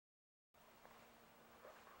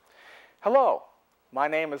Hello, my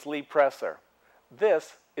name is Lee Presser.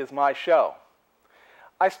 This is my show.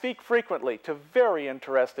 I speak frequently to very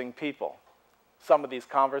interesting people. Some of these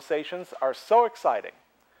conversations are so exciting,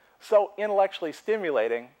 so intellectually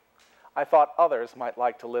stimulating, I thought others might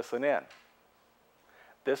like to listen in.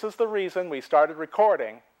 This is the reason we started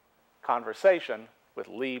recording Conversation with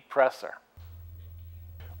Lee Presser.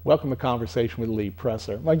 Welcome to Conversation with Lee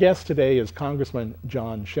Presser. My guest today is Congressman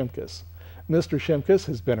John Shimkus. Mr. Shimkus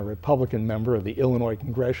has been a Republican member of the Illinois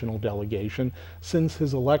Congressional delegation since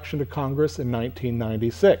his election to Congress in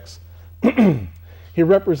 1996. He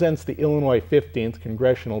represents the Illinois 15th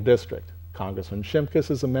Congressional District. Congressman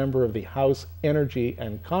Shimkus is a member of the House Energy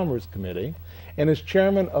and Commerce Committee and is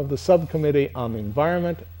chairman of the Subcommittee on the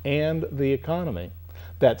Environment and the Economy.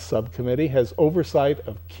 That subcommittee has oversight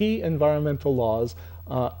of key environmental laws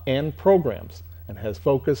and programs, and has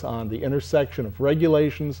focus on the intersection of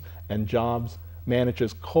regulations and jobs,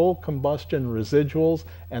 manages coal combustion residuals,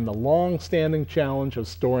 and the long-standing challenge of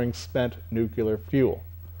storing spent nuclear fuel.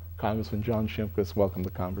 Congressman John Shimkus, welcome to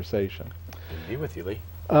Conversation. Good to be with you, Lee.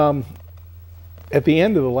 At the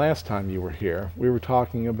end of the last time you were here, we were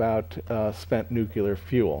talking about spent nuclear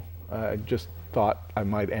fuel. I just thought I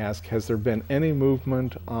might ask, has there been any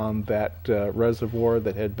movement on that reservoir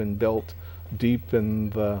that had been built deep in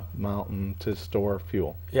the mountain to store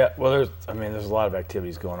fuel? Yeah, well, there's a lot of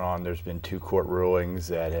activities going on. There's been 2 court rulings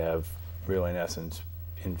that have really, in essence,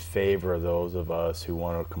 in favor of those of us who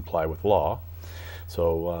want to comply with law.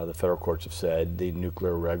 So the federal courts have said the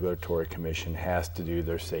Nuclear Regulatory Commission has to do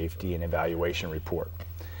their safety and evaluation report.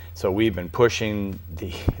 So we've been pushing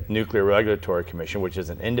the Nuclear Regulatory Commission, which is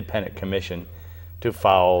an independent commission, to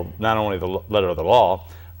follow not only the letter of the law,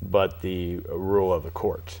 but the rule of the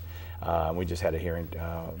courts. We just had a hearing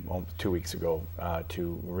 2 weeks ago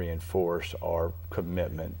to reinforce our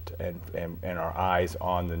commitment and our eyes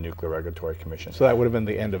on the Nuclear Regulatory Commission. So that would have been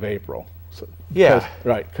the end of April. So, yeah.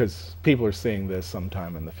 Right, because people are seeing this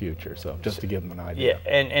sometime in the future, so just to give them an idea.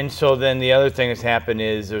 Yeah, and so then the other thing that's happened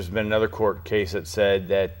is there's been another court case that said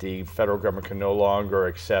that the federal government can no longer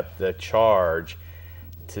accept the charge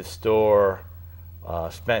to store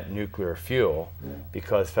spent nuclear fuel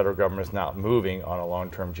because the federal government is not moving on a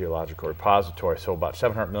long-term geological repository. So about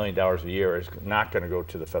 $700 million a year is not going to go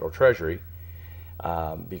to the federal treasury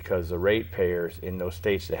because the ratepayers in those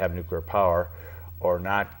states that have nuclear power are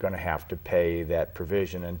not going to have to pay that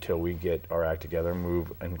provision until we get our act together and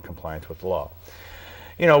move in compliance with the law.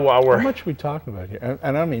 You know, while we're... How much are we talking about here?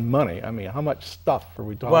 And I don't mean money. I mean, how much stuff are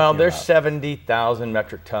we talking about? Well, there's 70,000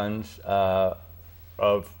 metric tons of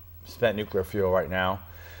spent nuclear fuel right now,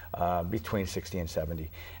 between 60 and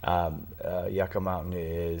 70. Yucca Mountain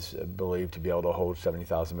is believed to be able to hold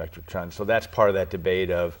 70,000 metric tons. So that's part of that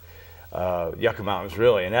debate of Yucca Mountain is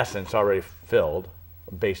really, in essence, already filled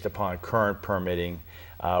based upon current permitting.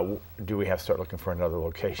 Do we have to start looking for another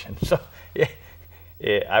location? So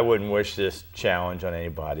I wouldn't wish this challenge on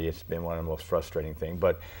anybody. It's been one of the most frustrating things.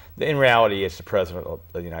 But in reality, it's the President of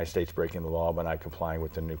the United States breaking the law by not complying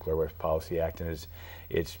with the Nuclear Waste Policy Act, and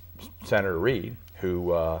it's Senator Reid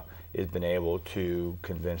who has been able to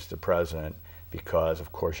convince the President, because,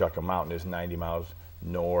 of course, Yucca Mountain is 90 miles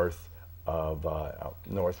northwest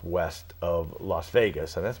of Las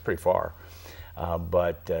Vegas, and that's pretty far.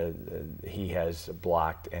 But he has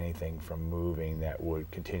blocked anything from moving that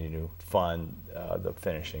would continue to fund the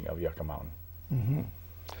finishing of Yucca Mountain. Mm-hmm.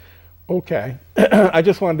 Okay. I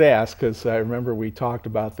just wanted to ask, because I remember we talked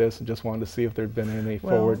about this and just wanted to see if there'd been any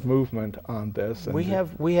forward movement on this. And we have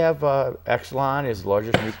Exelon is the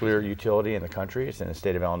largest nuclear utility in the country. It's in the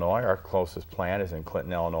state of Illinois. Our closest plant is in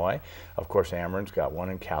Clinton, Illinois. Of course, Ameren's got one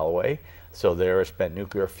in Callaway. So there is spent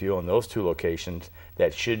nuclear fuel in those 2 locations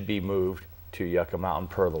that should be moved to Yucca Mountain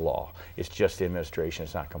per the law. It's just the administration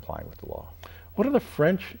is not complying with the law. What are the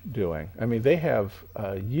French doing? I mean, they have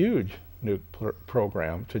a huge nuclear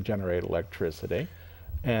program to generate electricity,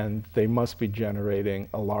 and they must be generating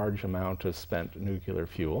a large amount of spent nuclear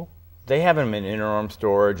fuel. They have them in interim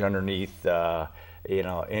storage underneath,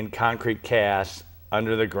 in concrete casts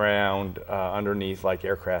under the ground, underneath like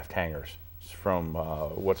aircraft hangars, from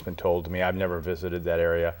what's been told to me. I've never visited that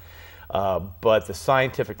area. But the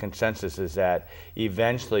scientific consensus is that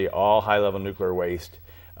eventually all high-level nuclear waste,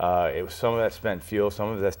 some of that spent fuel, some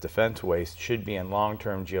of that's defense waste, should be in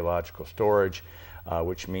long-term geological storage,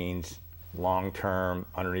 which means long-term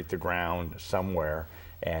underneath the ground somewhere.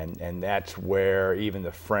 And that's where even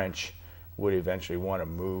the French would eventually want to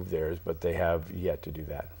move theirs, but they have yet to do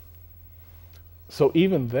that. So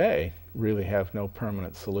even they really have no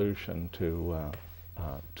permanent solution to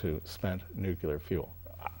spent nuclear fuel.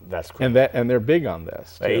 That's correct. And they're big on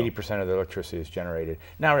this. 80% of the electricity is generated.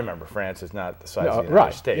 Now remember, France is not the size of the United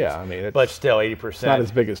right. States. Yeah, I mean, but still 80%. It's not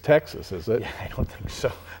as big as Texas, is it? Yeah, I don't think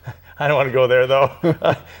so. I don't want to go there though.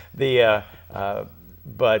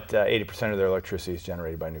 But 80% of their electricity is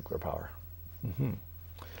generated by nuclear power. Mm-hmm.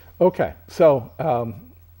 Okay, so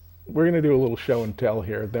we're going to do a little show and tell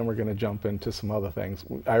here. Then we're going to jump into some other things.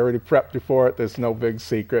 I already prepped you for it. There's no big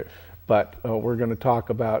secret. But we're going to talk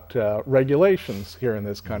about regulations here in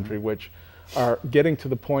this country, which are getting to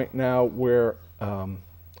the point now where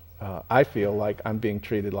I feel like I'm being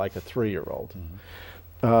treated like a 3-year-old.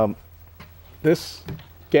 This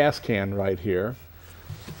gas can right here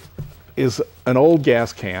is an old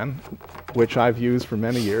gas can, which I've used for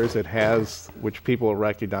many years. It has, which people will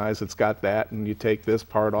recognize, it's got that, and you take this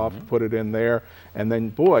part off, put it in there, and then,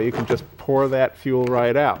 boy, you can just pour that fuel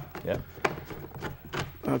right out. Yeah.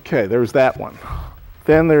 Okay, there's that one.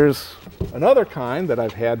 Then there's another kind that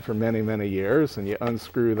I've had for many, many years, and you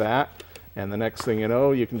unscrew that, and the next thing you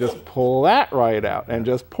know, you can just pull that right out and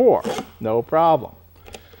just pour, no problem.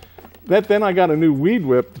 Then I got a new weed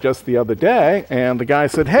whip just the other day, and the guy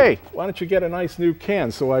said, hey, why don't you get a nice new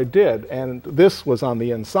can? So I did, and this was on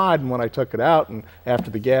the inside, and when I took it out, and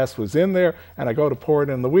after the gas was in there, and I go to pour it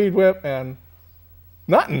in the weed whip, and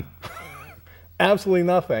nothing. Absolutely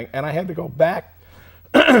nothing. And I had to go back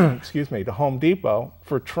excuse me, to Home Depot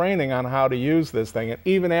for training on how to use this thing. And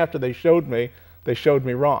even after they showed me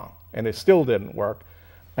wrong, and it still didn't work.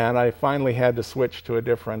 And I finally had to switch to a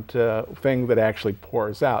different thing that actually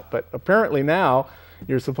pours out. But apparently now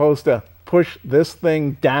you're supposed to push this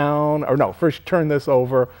thing down, or no, first turn this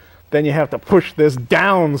over, then you have to push this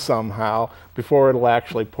down somehow before it'll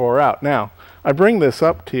actually pour out. Now, I bring this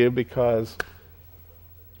up to you because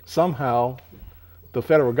somehow the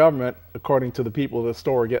federal government, according to the people at the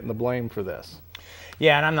store, are getting the blame for this.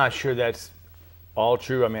 Yeah, and I'm not sure that's all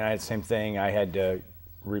true. I mean, I had the same thing. I had to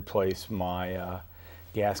replace my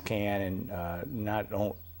gas can, and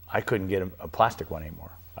I couldn't get a plastic one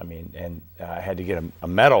anymore. I mean, and I had to get a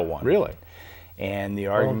metal one. Really? And the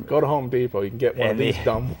argument... Well, go to Home Depot, you can get one of these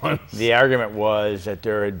dumb ones. The argument was that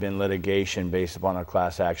there had been litigation based upon a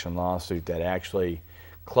class action lawsuit that actually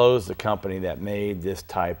closed the company that made this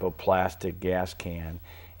type of plastic gas can,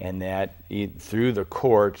 and that through the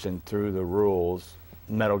courts and through the rules,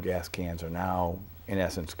 metal gas cans are now, in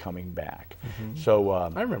essence, coming back. So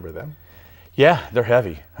I remember them. Yeah, they're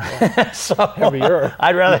heavy. Yeah. So heavier.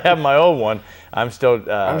 I'd rather have my old one. I'm still.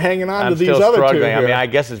 I'm hanging on I'm to these still other struggling. two here. I mean, I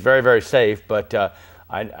guess it's very, very safe, but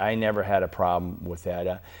I never had a problem with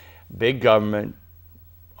that. Big government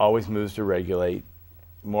always moves to regulate.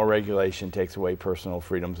 More regulation takes away personal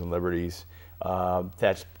freedoms and liberties.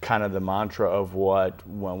 That's kind of the mantra of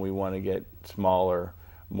when we want to get smaller,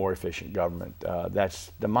 more efficient government.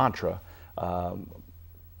 That's the mantra.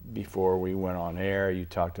 Before we went on air, you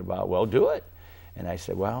talked about, well, do it. And I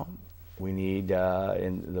said, well, we need,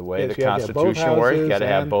 in the way the Constitution works, you got to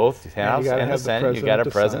have both House and the Senate. You got a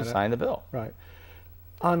president sign the bill. Right.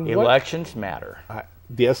 Elections matter.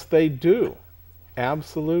 Yes, they do.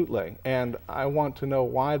 Absolutely. And I want to know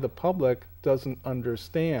why the public doesn't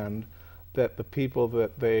understand that the people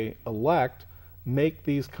that they elect make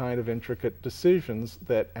these kind of intricate decisions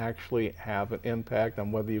that actually have an impact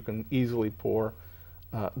on whether you can easily pour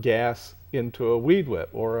gas into a weed whip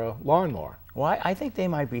or a lawnmower. Well, I think they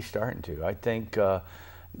might be starting to. I think the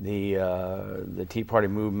Tea Party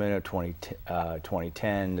movement of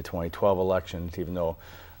 2010, the 2012 elections, even though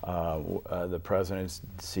the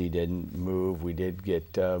presidency didn't move, we did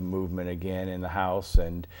get movement again in the House,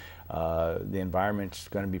 and the environment's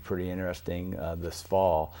going to be pretty interesting this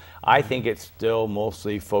fall. I think it's still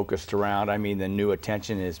mostly focused around, I mean, the new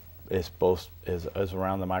attention is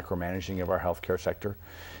around the micromanaging of our healthcare sector,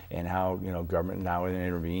 and how government now is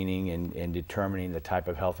intervening and determining the type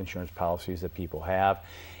of health insurance policies that people have.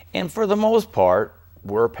 And for the most part,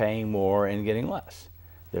 we're paying more and getting less.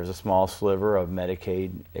 There's a small sliver of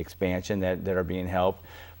Medicaid expansion that are being helped,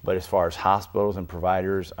 but as far as hospitals and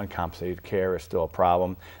providers, uncompensated care is still a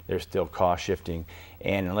problem. There's still cost shifting,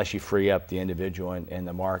 and unless you free up the individual and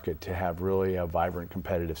the market to have really a vibrant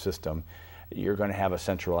competitive system, you're going to have a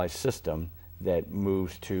centralized system that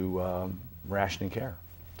moves to rationing care.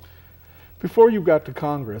 Before you got to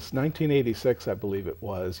Congress, 1986, I believe it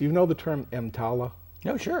was, you know the term EMTALA?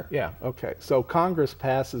 No, sure. Yeah, okay. So Congress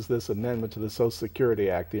passes this amendment to the Social Security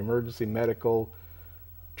Act, the Emergency Medical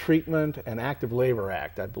Treatment and Active Labor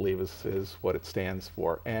Act, I believe is what it stands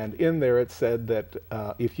for. And in there it said that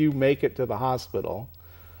if you make it to the hospital,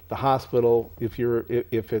 if you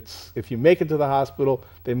make it to the hospital,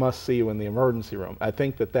 they must see you in the emergency room. I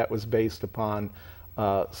think that was based upon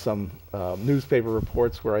some newspaper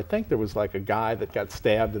reports where I think there was like a guy that got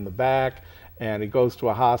stabbed in the back, and he goes to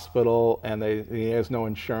a hospital, and he has no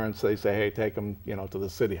insurance. They say, hey, take him, to the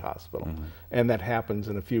city hospital. And that happens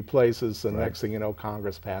in a few places. The next thing you know,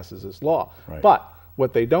 Congress passes this law. But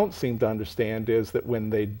what they don't seem to understand is that when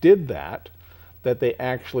they did that, that they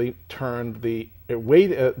actually turned the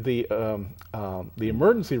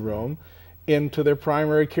emergency room into their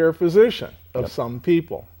primary care physician of some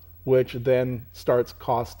people, which then starts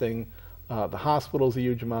costing the hospitals a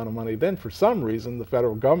huge amount of money. Then for some reason the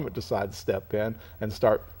federal government decides to step in and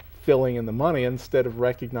start filling in the money instead of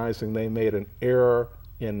recognizing they made an error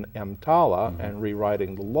in EMTALA and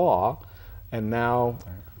rewriting the law. And now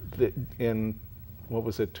in, what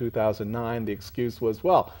was it, 2009, the excuse was,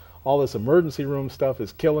 well, all this emergency room stuff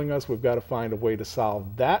is killing us. We've got to find a way to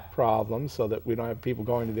solve that problem so that we don't have people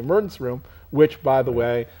going to the emergency room, which, by the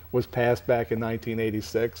way, was passed back in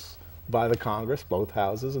 1986 by the Congress, both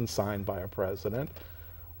houses, and signed by a president.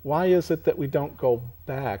 Why is it that we don't go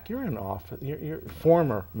back? You're in office, you're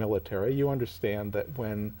former military. You understand that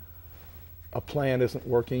when a plan isn't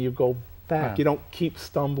working, you go back. You don't keep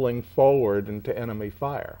stumbling forward into enemy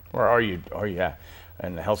fire. Or are you,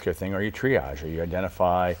 and the healthcare thing, are you triage? Or you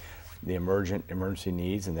identify the emergency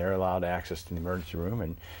needs, and they're allowed access to the emergency room?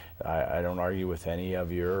 And I don't argue with any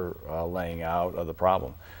of your laying out of the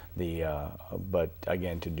problem. But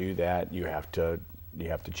again, to do that, you have to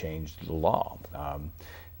change the law.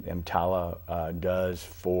 EMTALA does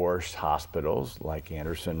force hospitals like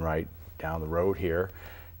Anderson right down the road here,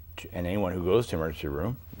 and anyone who goes to emergency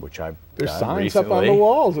room, which I've There's done signs recently, up on the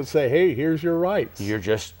walls that say, hey, here's your rights. You're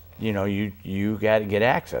just, you got to get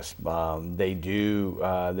access.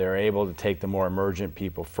 They're able to take the more emergent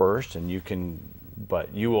people first, and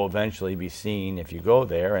but you will eventually be seen if you go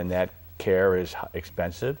there, and that care is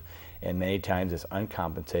expensive, and many times it's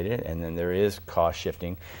uncompensated, and then there is cost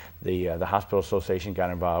shifting. The Hospital Association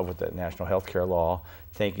got involved with the National Healthcare Law,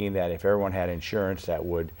 thinking that if everyone had insurance, that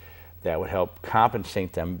would help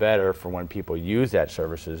compensate them better for when people use that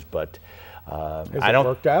services. But Has it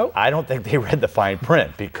worked out? I don't think they read the fine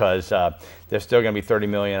print, because there's still going to be 30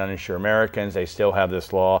 million uninsured Americans. They still have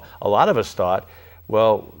this law. A lot of us thought,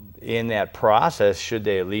 well, in that process, should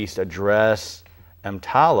they at least address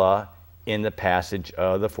EMTALA in the passage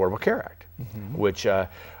of the Affordable Care Act, which,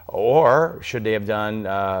 or should they have done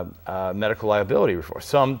medical liability reform?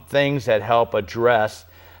 Some things that help address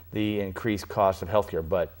the increased cost of healthcare,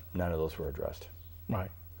 but none of those were addressed.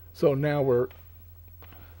 Right. So now we're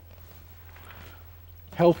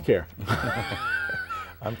healthcare.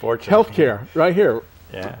 Unfortunately. Healthcare, right here.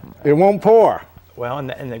 Yeah. It won't pour. Well, and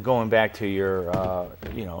then going back to your,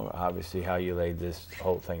 obviously how you laid this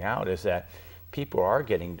whole thing out, is that people are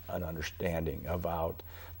getting an understanding about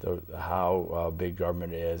how big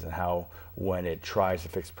government is, and how when it tries to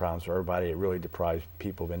fix problems for everybody, it really deprives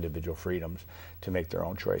people of individual freedoms to make their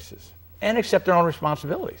own choices and accept their own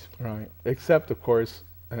responsibilities. Right. Except, of course,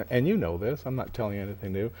 and you know this, I'm not telling you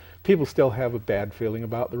anything new, people still have a bad feeling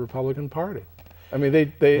about the Republican Party. I mean,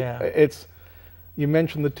 it's, you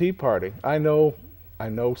mentioned the Tea Party. I know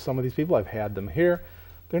some of these people, I've had them here.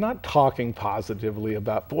 They're not talking positively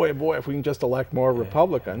about, boy, if we can just elect more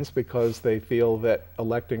Republicans, because they feel that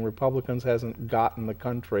electing Republicans hasn't gotten the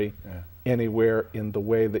country anywhere in the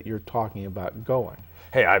way that you're talking about going.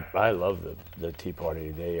 Hey, I love the Tea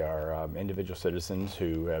Party. They are individual citizens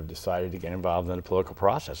who have decided to get involved in the political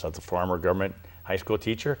process. As a former government high school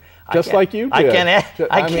teacher, just like you did.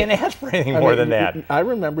 I can't ask for anything more than that. I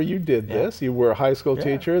remember you did this. You were a high school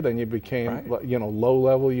teacher, then you became, low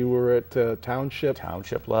level. You were at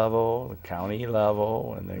township level, county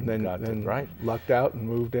level, and then lucked out and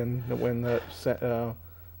moved in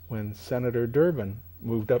when Senator Durbin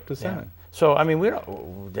moved up to Senate. So I mean,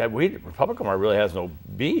 Republican Party really has no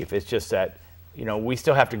beef. It's just that, we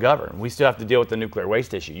still have to govern. We still have to deal with the nuclear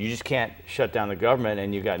waste issue. You just can't shut down the government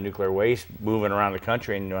and you've got nuclear waste moving around the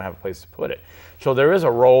country and you don't have a place to put it. So there is a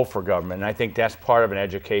role for government, and I think that's part of an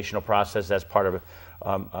educational process. That's part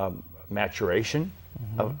of maturation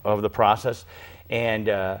of the process. And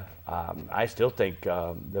I still think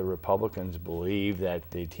the Republicans believe that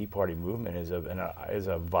the Tea Party movement is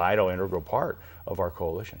a vital, integral part of our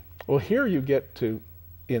coalition. Well, here you get to,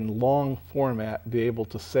 in long format, be able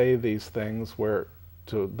to say these things where,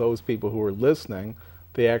 to those people who are listening,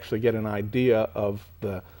 they actually get an idea of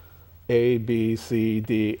the A, B, C,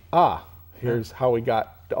 D, here's how we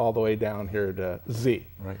got all the way down here to Z.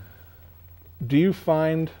 Right. Do you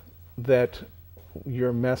find that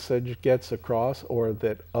your message gets across, or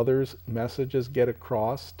that others' messages get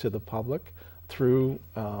across to the public through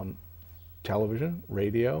television,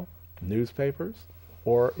 radio, newspapers?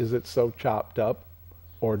 Or is it so chopped up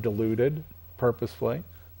or diluted purposefully,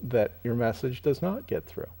 that your message does not get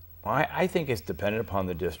through? I think it's dependent upon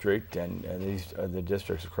the district, and the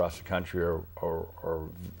districts across the country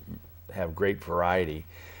have great variety.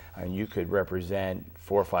 And you could represent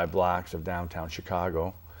 4 or 5 blocks of downtown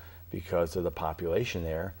Chicago because of the population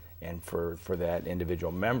there, and for that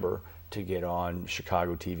individual member to get on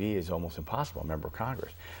Chicago TV is almost impossible, a member of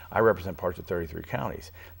Congress. I represent parts of 33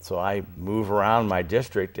 counties, so I move around my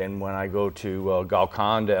district, and when I go to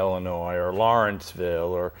Golconda, Illinois, or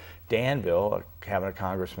Lawrenceville, or Danville, having a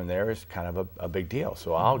congressman there is kind of a big deal.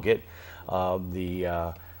 So I'll get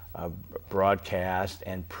the broadcast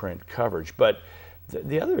and print coverage. But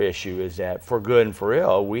the other issue is that for good and for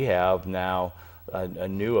ill, we have now a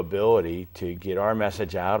new ability to get our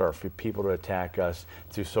message out, or for people to attack us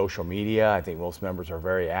through social media. I think most members are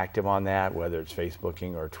very active on that, whether it's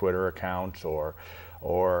Facebooking or Twitter accounts, or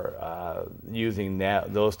using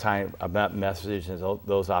those type of messages and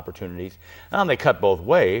those opportunities. And they cut both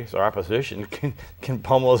ways. Our opposition can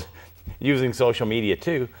pummel us using social media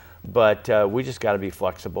too, but we just got to be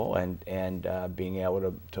flexible and being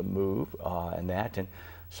able to move and that. And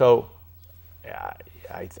so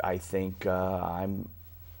I think I'm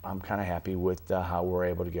kind of happy with how we're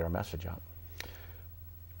able to get our message out.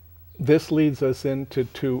 This leads us into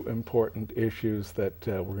 2 important issues that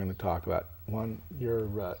we're going to talk about. One,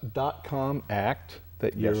 your .com Act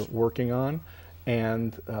that you're Yes. working on,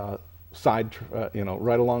 and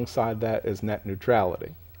right alongside that is net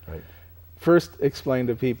neutrality. Right. First, explain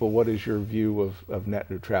to people, what is your view of net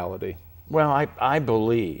neutrality? Well, I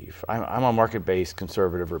believe, I'm a market-based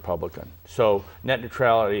conservative Republican. So net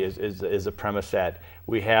neutrality is a premise that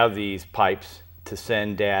we have these pipes to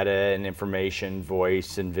send data and information,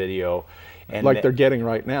 voice and video. And like they're getting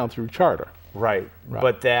right now through charter. Right.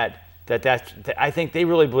 But I think they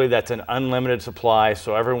really believe that's an unlimited supply,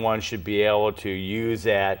 so everyone should be able to use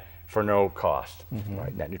that for no cost.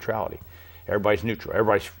 Right. Net neutrality. Everybody's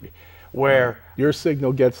neutral. Where your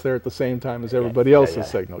signal gets there at the same time as everybody else's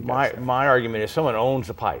signal gets there. My argument is someone owns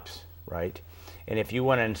the pipes, right? And if you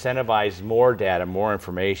want to incentivize more data, more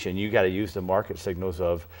information, you got to use the market signals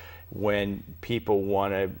of when people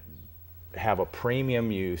want to have a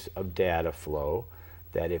premium use of data flow,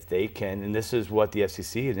 that if they can, and this is what the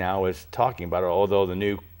FCC now is talking about, although the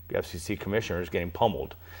new FCC commissioner is getting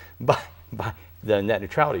pummeled by the net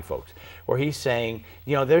neutrality folks, where he's saying,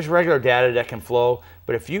 there's regular data that can flow,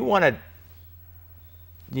 but if you want to,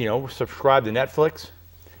 subscribe to Netflix,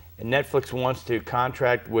 and Netflix wants to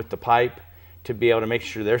contract with the pipe to be able to make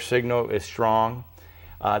sure their signal is strong,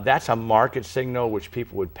 that's a market signal which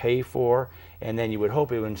people would pay for, and then you would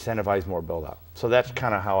hope it would incentivize more build out. So that's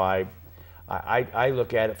kind of how I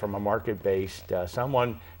look at it from a market-based.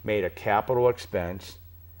 Someone made a capital expense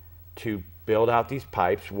to build out these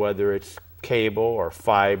pipes, whether it's cable or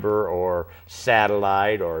fiber or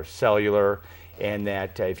satellite or cellular, and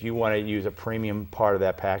that if you want to use a premium part of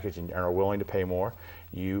that package and are willing to pay more,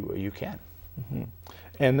 you can.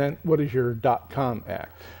 And then what is your .com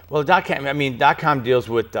Act? Well, .com deals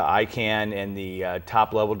with the ICANN and the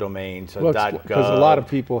top-level domains. So because a lot of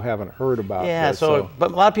people haven't heard about this. But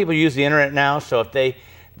a lot of people use the internet now. So if they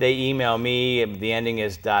email me, the ending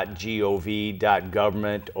is .gov,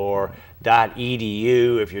 .government, or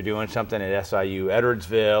 .edu if you're doing something at SIU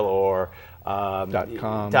Edwardsville, or .com,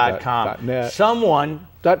 .net.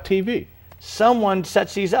 .tv. Someone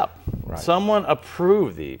sets these up. Right. Someone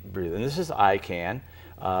approved and this is ICANN,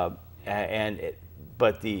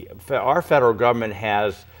 but our federal government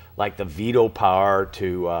has like the veto power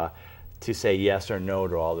to say yes or no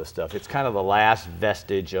to all this stuff. It's kind of the last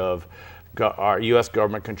vestige of our U.S.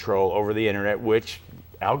 government control over the internet, which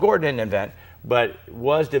Al Gore didn't invent, but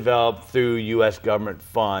was developed through U.S. government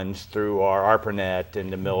funds, through our ARPANET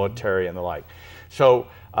and the military and the like. So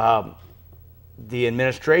the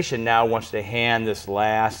administration now wants to hand this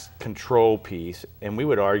last control piece, and we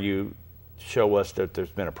would argue, show us that there's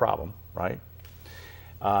been a problem, right?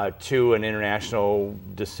 To an international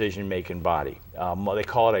decision-making body. They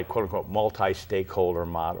call it a quote-unquote multi-stakeholder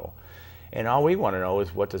model. And all we want to know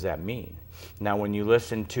is, what does that mean? Now, when you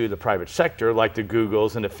listen to the private sector, like the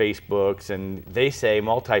Googles and the Facebooks, and they say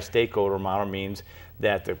multi-stakeholder model means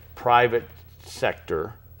that the private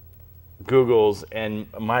sector, Google's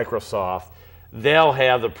and Microsoft, they'll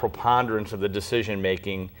have the preponderance of the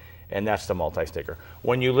decision-making, and that's the multi-stakeholder.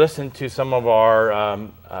 When you listen to some of our,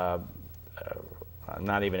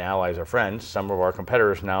 not even allies or friends, some of our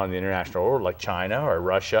competitors now in the international world, like China or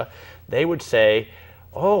Russia, they would say,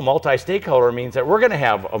 oh, multi-stakeholder means that we're going to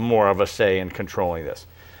have more of a say in controlling this.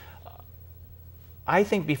 I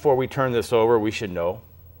think before we turn this over, we should know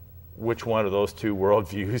which one of those two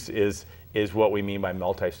worldviews is what we mean by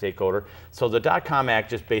multi-stakeholder. So the .com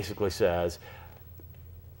Act just basically says,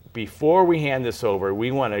 before we hand this over,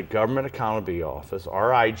 we want a Government Accountability Office,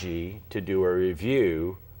 RIG, to do a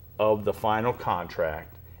review of the final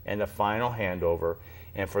contract and the final handover,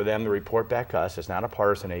 and for them to report back to us, it's not a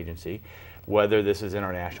partisan agency, whether this is in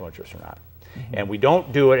our national interest or not. And we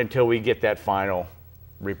don't do it until we get that final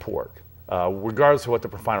report, regardless of what the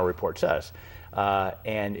final report says.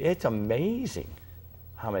 And it's amazing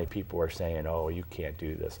how many people are saying, oh, you can't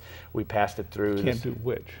do this. We passed it through. Can't do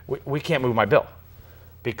which? We can't move my bill.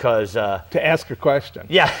 Because to ask a question.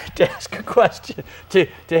 Yeah, to ask a question, to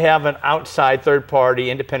have an outside third-party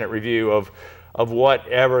independent review of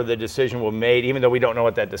whatever the decision was made, even though we don't know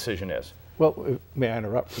what that decision is. Well, may I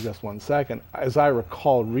interrupt for just 1 second? As I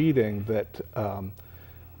recall reading that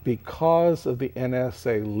because of the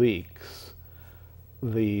NSA leaks,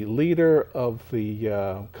 the leader of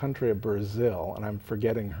the country of Brazil, and I'm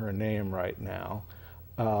forgetting her name right now,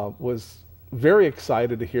 was very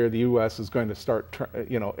excited to hear the U.S. is going to start,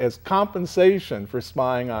 as compensation for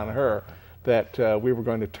spying on her, that we were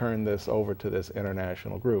going to turn this over to this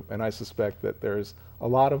international group. And I suspect that there's a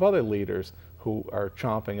lot of other leaders who are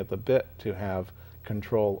chomping at the bit to have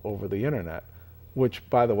control over the internet, which,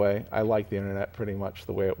 by the way, I like the internet pretty much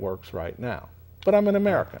the way it works right now. But I'm an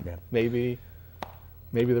American. Yeah. Maybe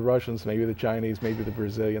the Russians, maybe the Chinese, maybe the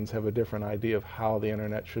Brazilians have a different idea of how the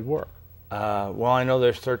internet should work. Well, I know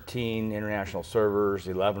there's 13 international servers,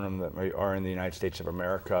 11 of them that are in the United States of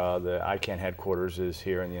America. The ICANN headquarters is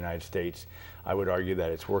here in the United States. I would argue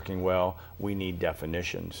that it's working well. We need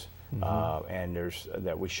definitions, and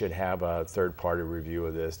that we should have a third-party review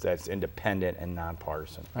of this that's independent and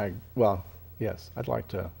nonpartisan. Well, yes, I'd like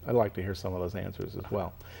to hear some of those answers as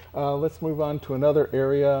well. Let's move on to another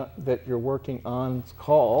area that you're working on. It's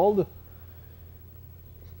called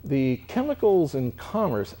the Chemicals in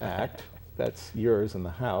Commerce Act. That's yours in the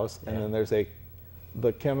House, and then there's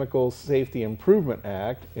the Chemical Safety Improvement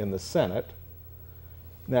Act in the Senate.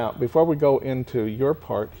 Now, before we go into your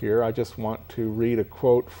part here, I just want to read a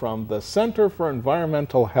quote from the Center for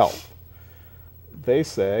Environmental Health. They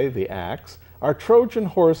say, the acts, are Trojan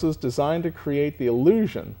horses designed to create the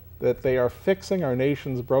illusion that they are fixing our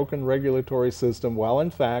nation's broken regulatory system, while in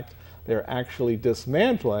fact, they're actually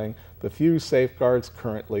dismantling the few safeguards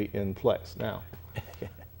currently in place. Now,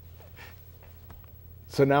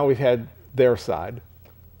 so now we've had their side,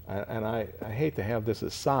 and I hate to have this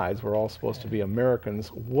as sides. We're all supposed to be Americans.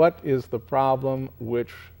 What is the problem which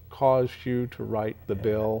caused you to write the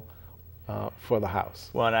bill for the House?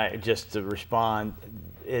 Well, and just to respond,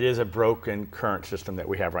 it is a broken current system that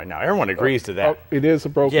we have right now. Everyone agrees to that. It is a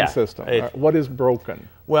broken system. What is broken?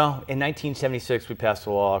 Well, in 1976, we passed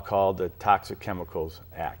a law called the Toxic Chemicals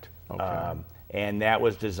Act. Okay. And that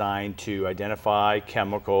was designed to identify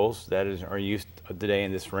chemicals that are used today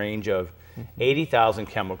in this range of 80,000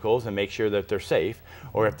 chemicals and make sure that they're safe,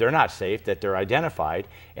 or if they're not safe, that they're identified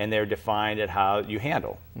and they're defined at how you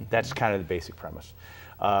handle. That's kind of the basic premise.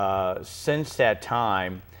 Since that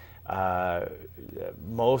time,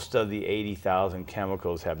 most of the 80,000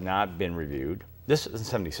 chemicals have not been reviewed. This is in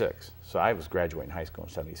 76, so I was graduating high school in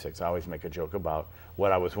 76. I always make a joke about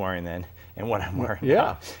what I was wearing then and what I'm wearing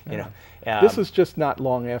now. You know, this is just not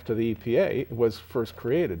long after the EPA was first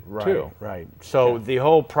created, too. Right. So the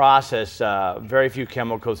whole process, very few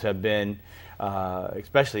chemicals have been,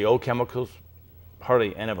 especially old chemicals,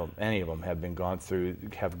 hardly any of them have gone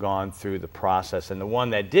through the process. And the one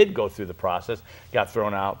that did go through the process got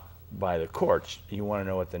thrown out by the courts. You want to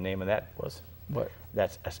know what the name of that was? What?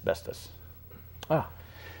 That's asbestos. Ah.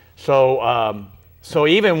 So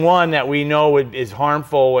even one that we know is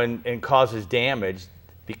harmful and causes damage,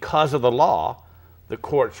 because of the law, the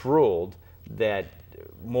courts ruled that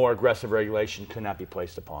more aggressive regulation could not be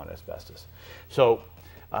placed upon asbestos. So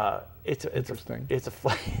it's a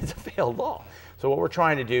failed law. So what we're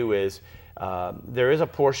trying to do is there is a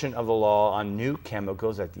portion of the law on new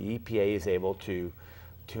chemicals that the EPA is able to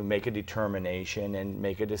make a determination and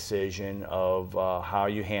make a decision of how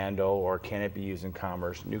you handle or can it be used in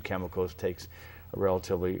commerce. New chemicals takes a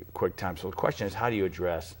relatively quick time. So the question is, how do you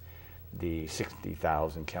address the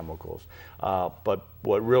 60,000 chemicals? But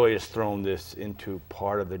what really has thrown this into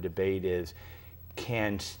part of the debate is,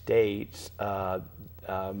 can states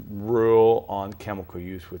rule on chemical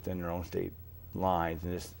use within their own state lines?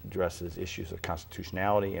 And this addresses issues of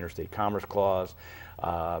constitutionality, interstate commerce clause,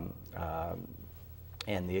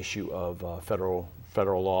 and the issue of federal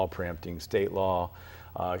law preempting state law,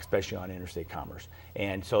 especially on interstate commerce.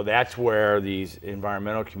 And so that's where these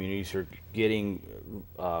environmental communities are getting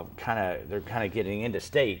getting into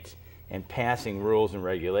states and passing rules and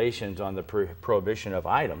regulations on the prohibition of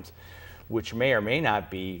items which may or may not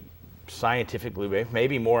be scientifically based,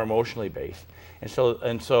 maybe more emotionally based. And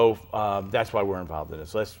so that's why we're involved in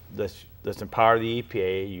this. Let's empower the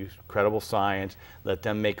EPA, use credible science, let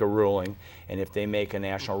them make a ruling, and if they make a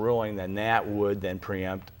national ruling, then that would then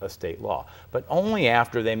preempt a state law. But only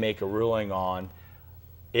after they make a ruling on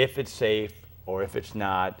if it's safe or if it's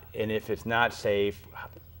not, and if it's not safe,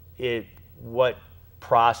 what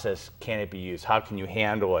process can it be used? How can you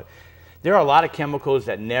handle it? There are a lot of chemicals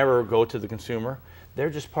that never go to the consumer. They're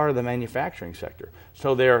just part of the manufacturing sector.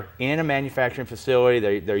 So they're in a manufacturing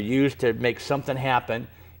facility, they're used to make something happen,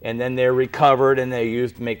 and then they're recovered and they're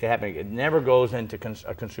used to make that happen. It never goes into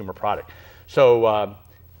a consumer product. So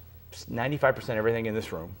 95% of everything in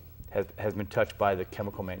this room has been touched by the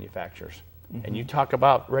chemical manufacturers. Mm-hmm. And you talk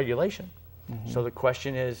about regulation. Mm-hmm. So the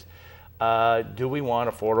question is, do we want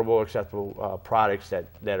affordable, acceptable products that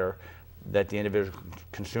the individual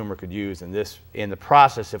consumer could use? And this, in the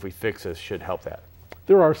process, if we fix this, should help that.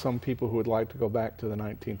 There are some people who would like to go back to the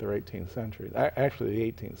 19th or 18th century, actually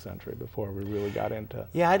the 18th century, before we really got into.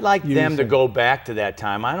 Yeah, I'd like them to go back to that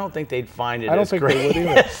time. I don't think they'd find it as great. I don't think they would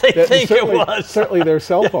either. Yes, they think it was. Certainly their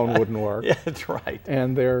cell phone wouldn't work. Yeah, that's right.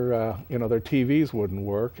 And their their TVs wouldn't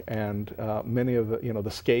work, and many of the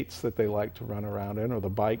the skates that they like to run around in, or the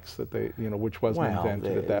bikes that they which wasn't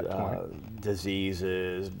invented at that point.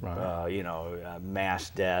 Diseases, right. Mass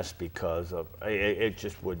deaths because of it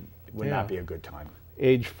just would not be a good time.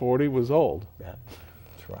 Age 40 was old. Yeah,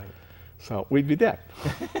 that's right. So we'd be dead.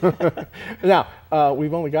 Now,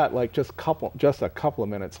 we've only got like just a couple of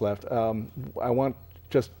minutes left. I want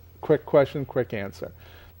just quick question, quick answer.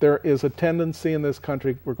 There is a tendency in this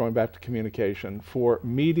country, we're going back to communication, for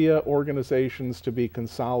media organizations to be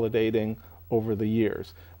consolidating over the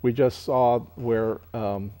years. We just saw where,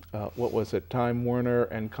 what was it, Time Warner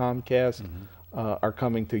and Comcast are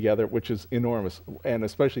coming together, which is enormous, and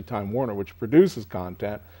especially Time Warner, which produces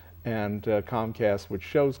content, and Comcast, which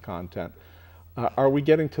shows content. Are we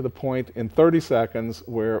getting to the point in 30 seconds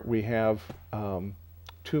where we have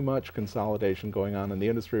too much consolidation going on in the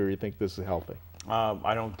industry, or you think this is healthy?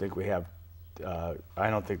 I don't think we have. I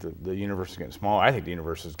don't think the universe is getting smaller. I think the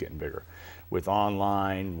universe is getting bigger. With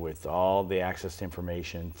online, with all the access to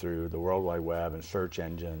information through the World Wide Web and search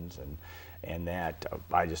engines, and that,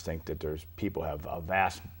 I just think that people have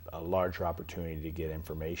a larger opportunity to get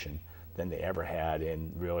information than they ever had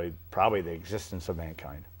in really probably the existence of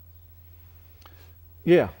mankind.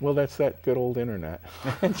 Yeah, well, that's that good old internet.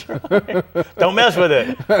 That's right. Don't mess with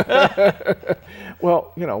it.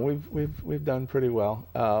 Well, we've done pretty well,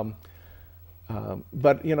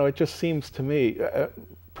 but it just seems to me,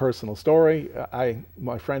 personal story.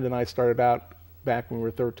 My friend and I started out back when we were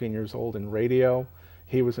 13 years old in radio.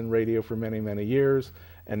 He was in radio for many, many years,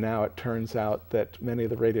 and now it turns out that many of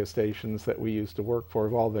the radio stations that we used to work for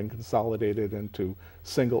have all been consolidated into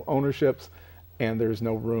single ownerships, and there's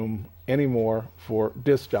no room anymore for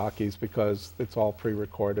disc jockeys because it's all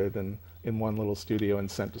pre-recorded and in one little studio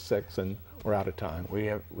and sent to 6, and we're out of time. We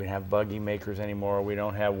have buggy makers anymore. We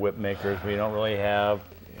don't have whip makers. We don't really have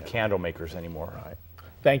candle makers anymore. Right.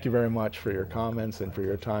 Thank you very much for your comments and for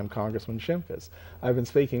your time, Congressman Shimkus. I've been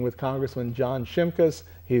speaking with Congressman John Shimkus.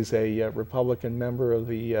 He's a Republican member of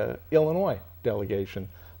the Illinois delegation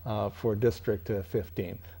for District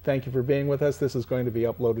 15. Thank you for being with us. This is going to be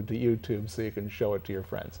uploaded to YouTube so you can show it to your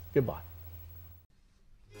friends. Goodbye.